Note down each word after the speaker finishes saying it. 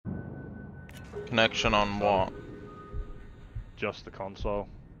Connection on what? Just the console.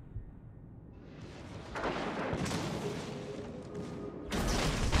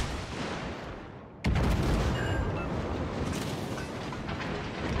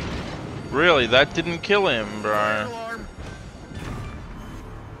 Really? That didn't kill him, bro. Alarm.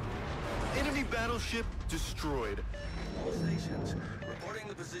 Enemy battleship destroyed. Stations. Reporting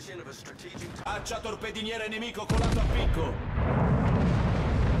the position of a strategic... Accia torpediniere nemico colato a picco.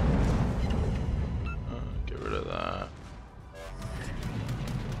 Get rid of that.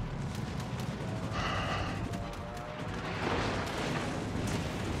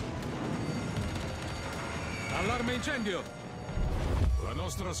 Allarme incendio! La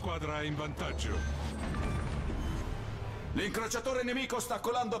nostra squadra è in vantaggio. L'incrociatore nemico sta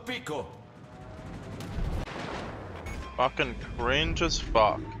colando a picco. Fucking cringe as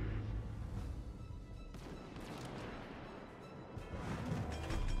fuck.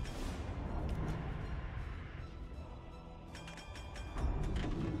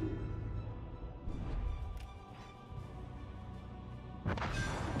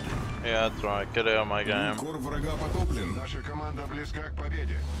 Yeah, that's right. Get out of my game. Кор врага потоплен. Наша команда близка к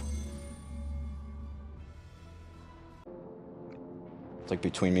победе. It's like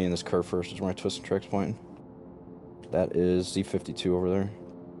between me and this curve first is where my twist and tricks pointing. That is Z52 over there.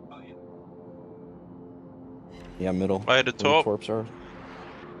 Yeah, middle. Way to top. Torps are.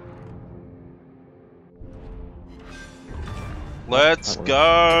 Let's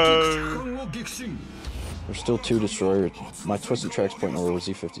go. There's still 2 destroyers. My twist and tracks pointing over where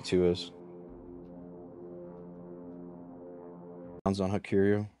Z52 is. Rounds on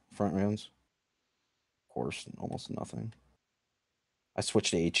Hakuryu. Front rounds. Of course, almost nothing. I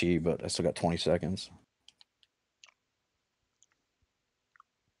switched to HE, but I still got 20 seconds.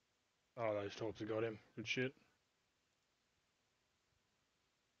 Oh, those torps have got him. Good shit.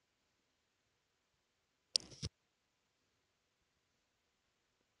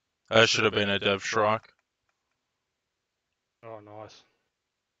 That should have been a dev strike. Oh, nice.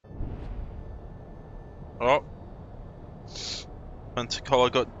 Oh. Pensacola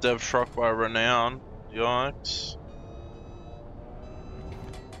got dev struck by Renown. Yikes.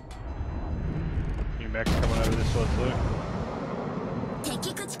 New mech coming over this side too.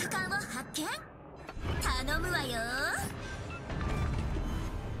 敵駆逐艦を発見。頼むわよ。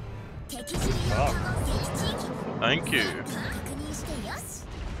敵重要艦を敵地域。 Thank you. 確認してよし。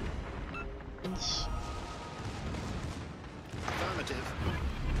 Affirmative.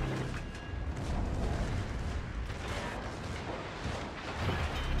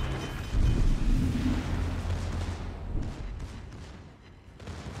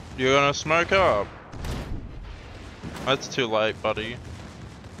 You're gonna smoke up. That's too late, buddy.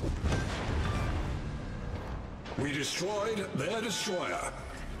 We destroyed their destroyer.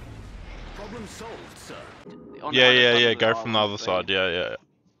 Problem solved, sir. Yeah. Go from the other side. Yeah.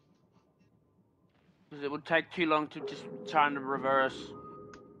 Because it would take too long to just try and reverse.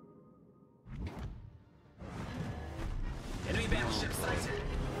 Enemy battleship sighted.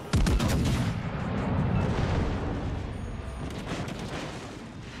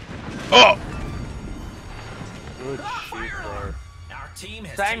 Oh! Good shit, bro. Our team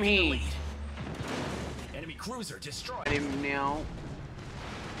has Same taken the here. lead. Enemy cruiser destroyed. Him now.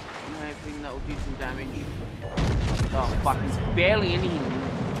 I'm hoping that will do some damage. Oh, fuck, he's barely anything.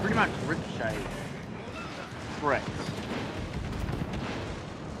 Pretty much ricochet. Correct.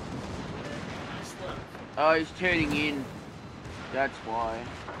 Oh, he's turning in. That's why.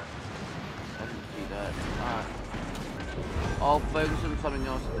 I didn't see that. Alright. I'll focus on something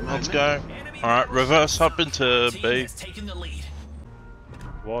else at the moment. Let's go. Alright, reverse up into Team B. has taken the lead.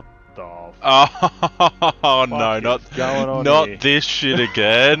 What the Oh no, is going on not here? this shit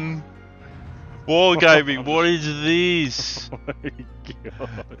again. Wargaming, what is this? Oh my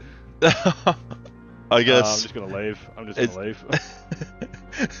god. I I'm guess just gonna leave. I'm just gonna leave.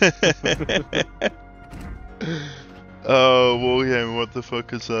 Oh, Wargaming, what the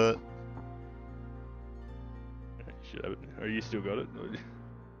fuck is that? Should have it. Oh, you still got it?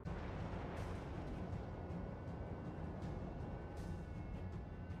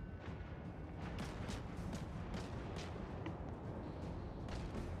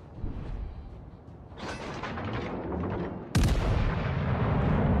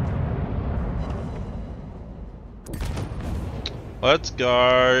 Let's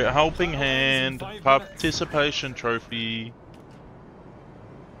go. Helping hand. Participation trophy.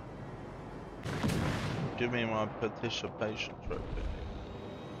 Give me my participation trophy.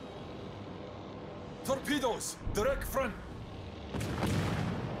 Torpedoes, direct front.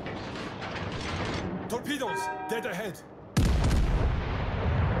 Torpedoes, dead ahead.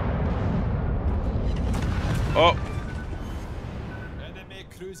 Oh, Enemy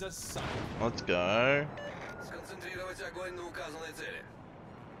cruiser sighted. let's go. Сконцентрировать огонь на указанной цели.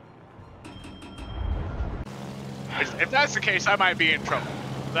 If that's the case, I might be in trouble.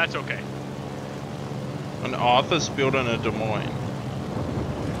 That's okay. An Arthur's building a Des Moines.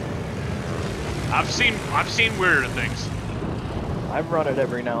 I've seen weirder things. I've run it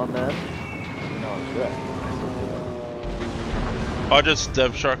every now and then. No, it's good. I just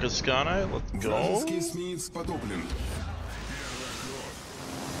dev struck a Scano. Let's go. Вражеский эсминец потоплен.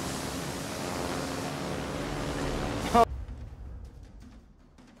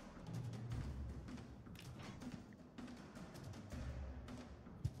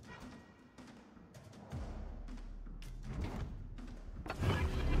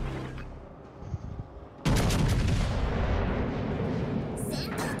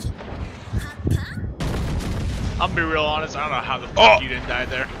 I'm gonna be real honest, I don't know how the fuck you didn't die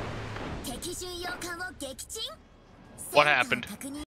there. What What happened?